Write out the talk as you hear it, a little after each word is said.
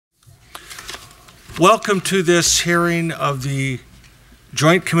Welcome to this hearing of the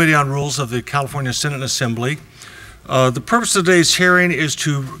Joint Committee on Rules of the California Senate and Assembly. The purpose of today's hearing is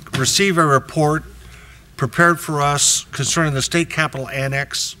to receive a report prepared for us concerning the State Capitol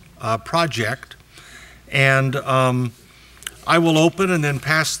Annex project. And I will open and then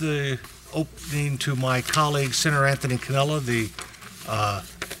pass the opening to my colleague, Senator Anthony Cannella, the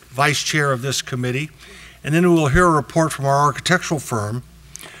Vice Chair of this committee. And then we will hear a report from our architectural firm.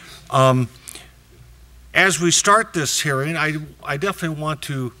 As we start this hearing, I definitely want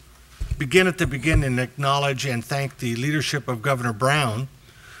to begin at the beginning and acknowledge and thank the leadership of Governor Brown,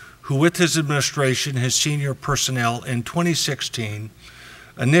 who with his administration, his senior personnel in 2016,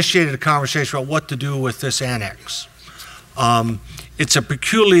 initiated a conversation about what to do with this annex. It's a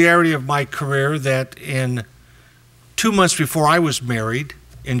peculiarity of my career that in 2 months before I was married,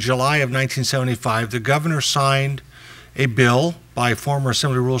 in July of 1975, the governor signed a bill by former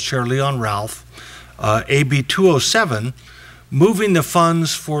Assembly Rules Chair Leon Ralph, AB 207, moving the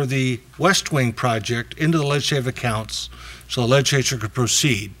funds for the West Wing project into the legislative accounts so the legislature could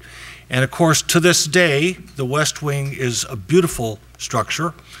proceed. And of course, to this day, the West Wing is a beautiful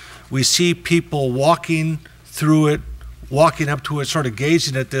structure. We see people walking through it, walking up to it, sort of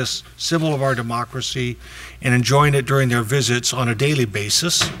gazing at this symbol of our democracy and enjoying it during their visits on a daily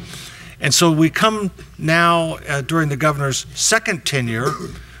basis. And so we come now during the governor's second tenure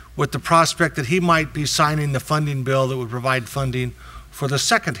with the prospect that he might be signing the funding bill that would provide funding for the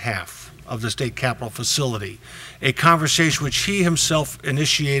second half of the state capitol facility, a conversation which he himself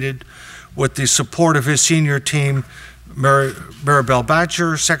initiated with the support of his senior team, Maribel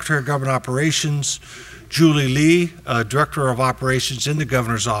Badger, Secretary of Government Operations, Julie Lee, Director of Operations in the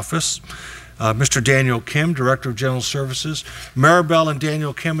Governor's Office, Mr. Daniel Kim, Director of General Services. Maribel and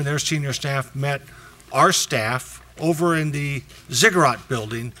Daniel Kim and their senior staff met our staff over in the Ziggurat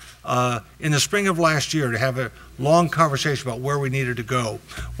building in the spring of last year to have a long conversation about where we needed to go,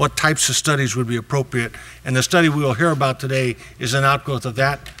 what types of studies would be appropriate. And the study we will hear about today is an outgrowth of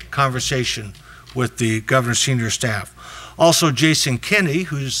that conversation with the governor's senior staff. Also, Jason Kinney,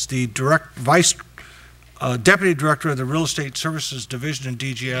 who's the Deputy Director of the Real Estate Services Division in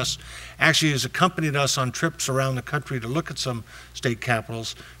DGS, actually has accompanied us on trips around the country to look at some state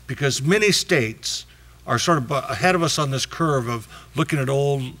capitals, because many states are sort of ahead of us on this curve of looking at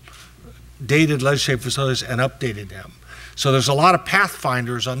old, dated legislative facilities and updating them. So there's a lot of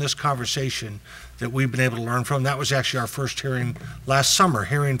pathfinders on this conversation that we've been able to learn from. That was actually our first hearing last summer,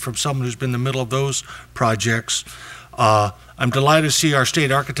 hearing from someone who's been in the middle of those projects. I'm delighted to see our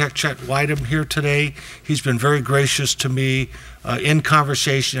state architect, Chet Whitem, here today. He's been very gracious to me in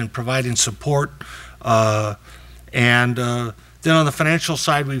conversation and providing support. Then on the financial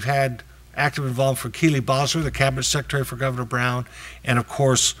side, we've had active involvement for Keely Bosler, the Cabinet Secretary for Governor Brown, and of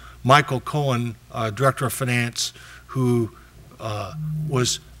course, Michael Cohen, Director of Finance, who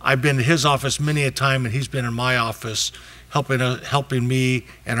I've been in his office many a time, and he's been in my office helping me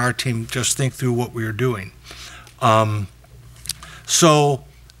and our team just think through what we are doing. I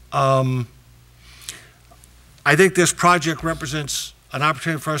think this project represents an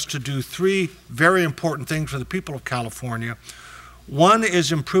opportunity for us to do three very important things for the people of California. One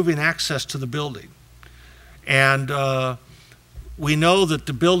is improving access to the building. And we know that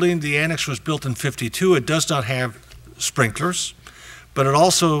the building, the annex, was built in '52. It does not have sprinklers, but it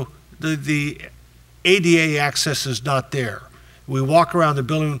also, the ADA access is not there. We walk around the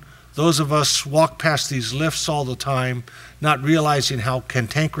building, those of us walk past these lifts all the time, not realizing how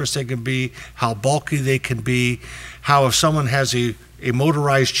cantankerous they can be, how bulky they can be, how if someone has a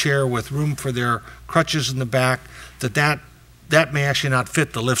motorized chair with room for their crutches in the back, that may actually not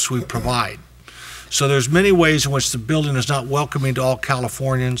fit the lifts we provide. So there's many ways in which the building is not welcoming to all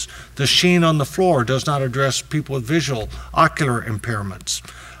Californians. The sheen on the floor does not address people with visual, ocular impairments.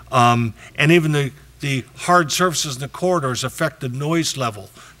 And even the hard surfaces in the corridors affect the noise level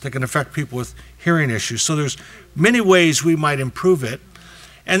that can affect people with hearing issues. So there's many ways we might improve it.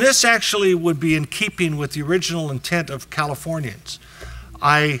 And this actually would be in keeping with the original intent of Californians.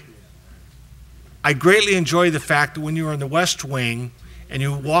 I greatly enjoy the fact that when you're in the West Wing and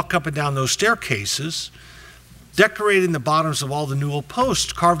you walk up and down those staircases, decorating the bottoms of all the newel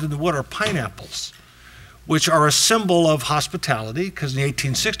posts carved in the wood are pineapples, which are a symbol of hospitality, because in the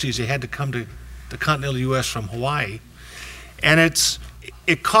 1860s they had to come to the continental U.S. from Hawaii. And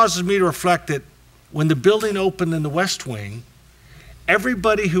it causes me to reflect that when the building opened in the West Wing,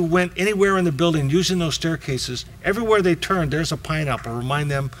 everybody who went anywhere in the building using those staircases, everywhere they turned, there's a pineapple,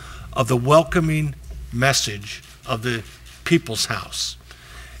 remind them of the welcoming message of the People's House.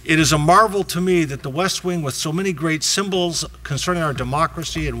 It is a marvel to me that the West Wing, with so many great symbols concerning our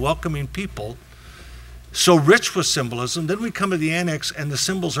democracy and welcoming people, so rich with symbolism. Then we come to the annex and the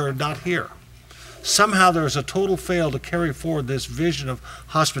symbols are not here. Somehow there's a total fail to carry forward this vision of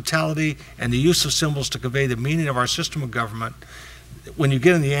hospitality and the use of symbols to convey the meaning of our system of government. When you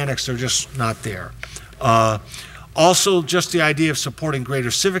get in the annex, they're just not there. Also, just the idea of supporting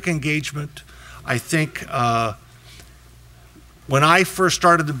greater civic engagement. I think when I first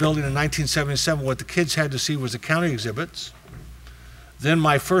started the building in 1977, what the kids had to see was the county exhibits. Then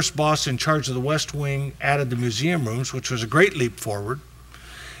my first boss in charge of the West Wing added the museum rooms, which was a great leap forward.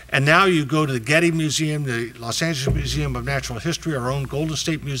 And now you go to the Getty Museum, the Los Angeles Museum of Natural History, our own Golden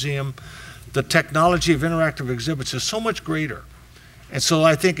State Museum. The technology of interactive exhibits is so much greater. And so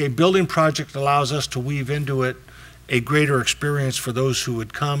I think a building project allows us to weave into it a greater experience for those who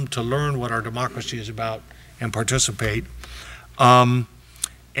would come to learn what our democracy is about and participate. And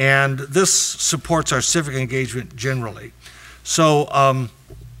this supports our civic engagement generally. So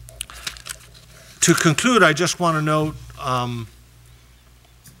to conclude, I just want to note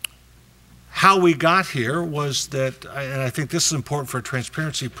how we got here was that, and I think this is important for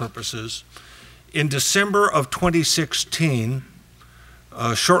transparency purposes, in December of 2016,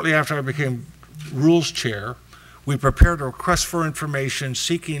 shortly after I became Rules Chair, we prepared a request for information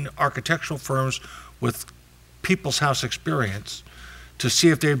seeking architectural firms with People's House experience to see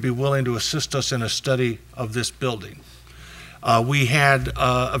if they'd be willing to assist us in a study of this building. We had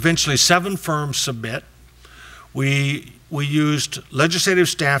eventually 7 firms submit. We used legislative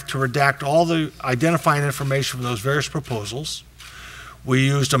staff to redact all the identifying information from those various proposals. We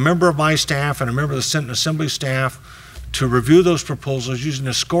used a member of my staff and a member of the Senate and Assembly staff to review those proposals using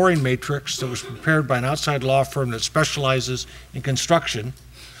a scoring matrix that was prepared by an outside law firm that specializes in construction.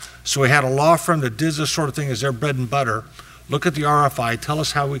 So we had a law firm that did this sort of thing as their bread and butter, look at the RFI, tell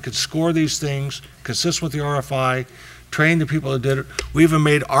us how we could score these things, consistent with the RFI, train the people that did it. We even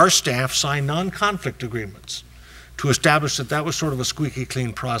made our staff sign non-conflict agreements to establish that that was sort of a squeaky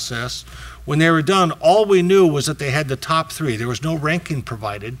clean process. When they were done, all we knew was that they had the top 3. There was no ranking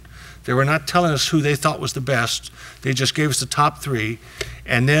provided. They were not telling us who they thought was the best. They just gave us the top 3.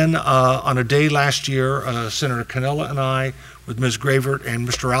 And then on a day last year, Senator Cannella and I, with Ms. Gravert and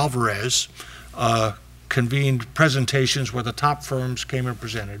Mr. Alvarez, convened presentations where the top firms came and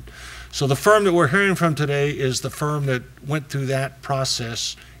presented. So the firm that we're hearing from today is the firm that went through that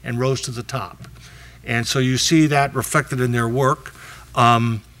process and rose to the top. And so you see that reflected in their work.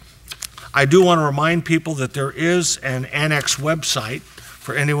 I do want to remind people that there is an Annex website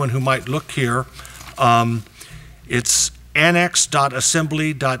for anyone who might look here. It's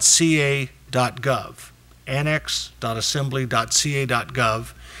annex.assembly.ca.gov,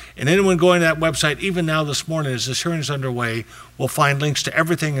 annex.assembly.ca.gov. And anyone going to that website, even now this morning as this hearing is underway, will find links to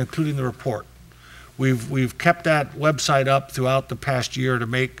everything, including the report. We've kept that website up throughout the past year to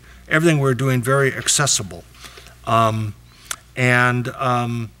make everything we're doing very accessible.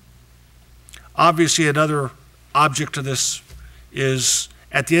 Obviously another object of this is,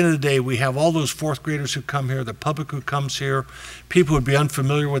 at the end of the day, we have all those 4th graders who come here, the public who comes here, people who would be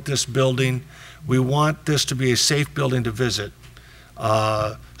unfamiliar with this building. We want this to be a safe building to visit.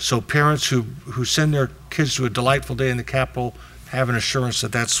 So parents who send their kids to a delightful day in the Capitol have an assurance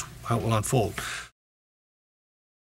that that's how it will unfold.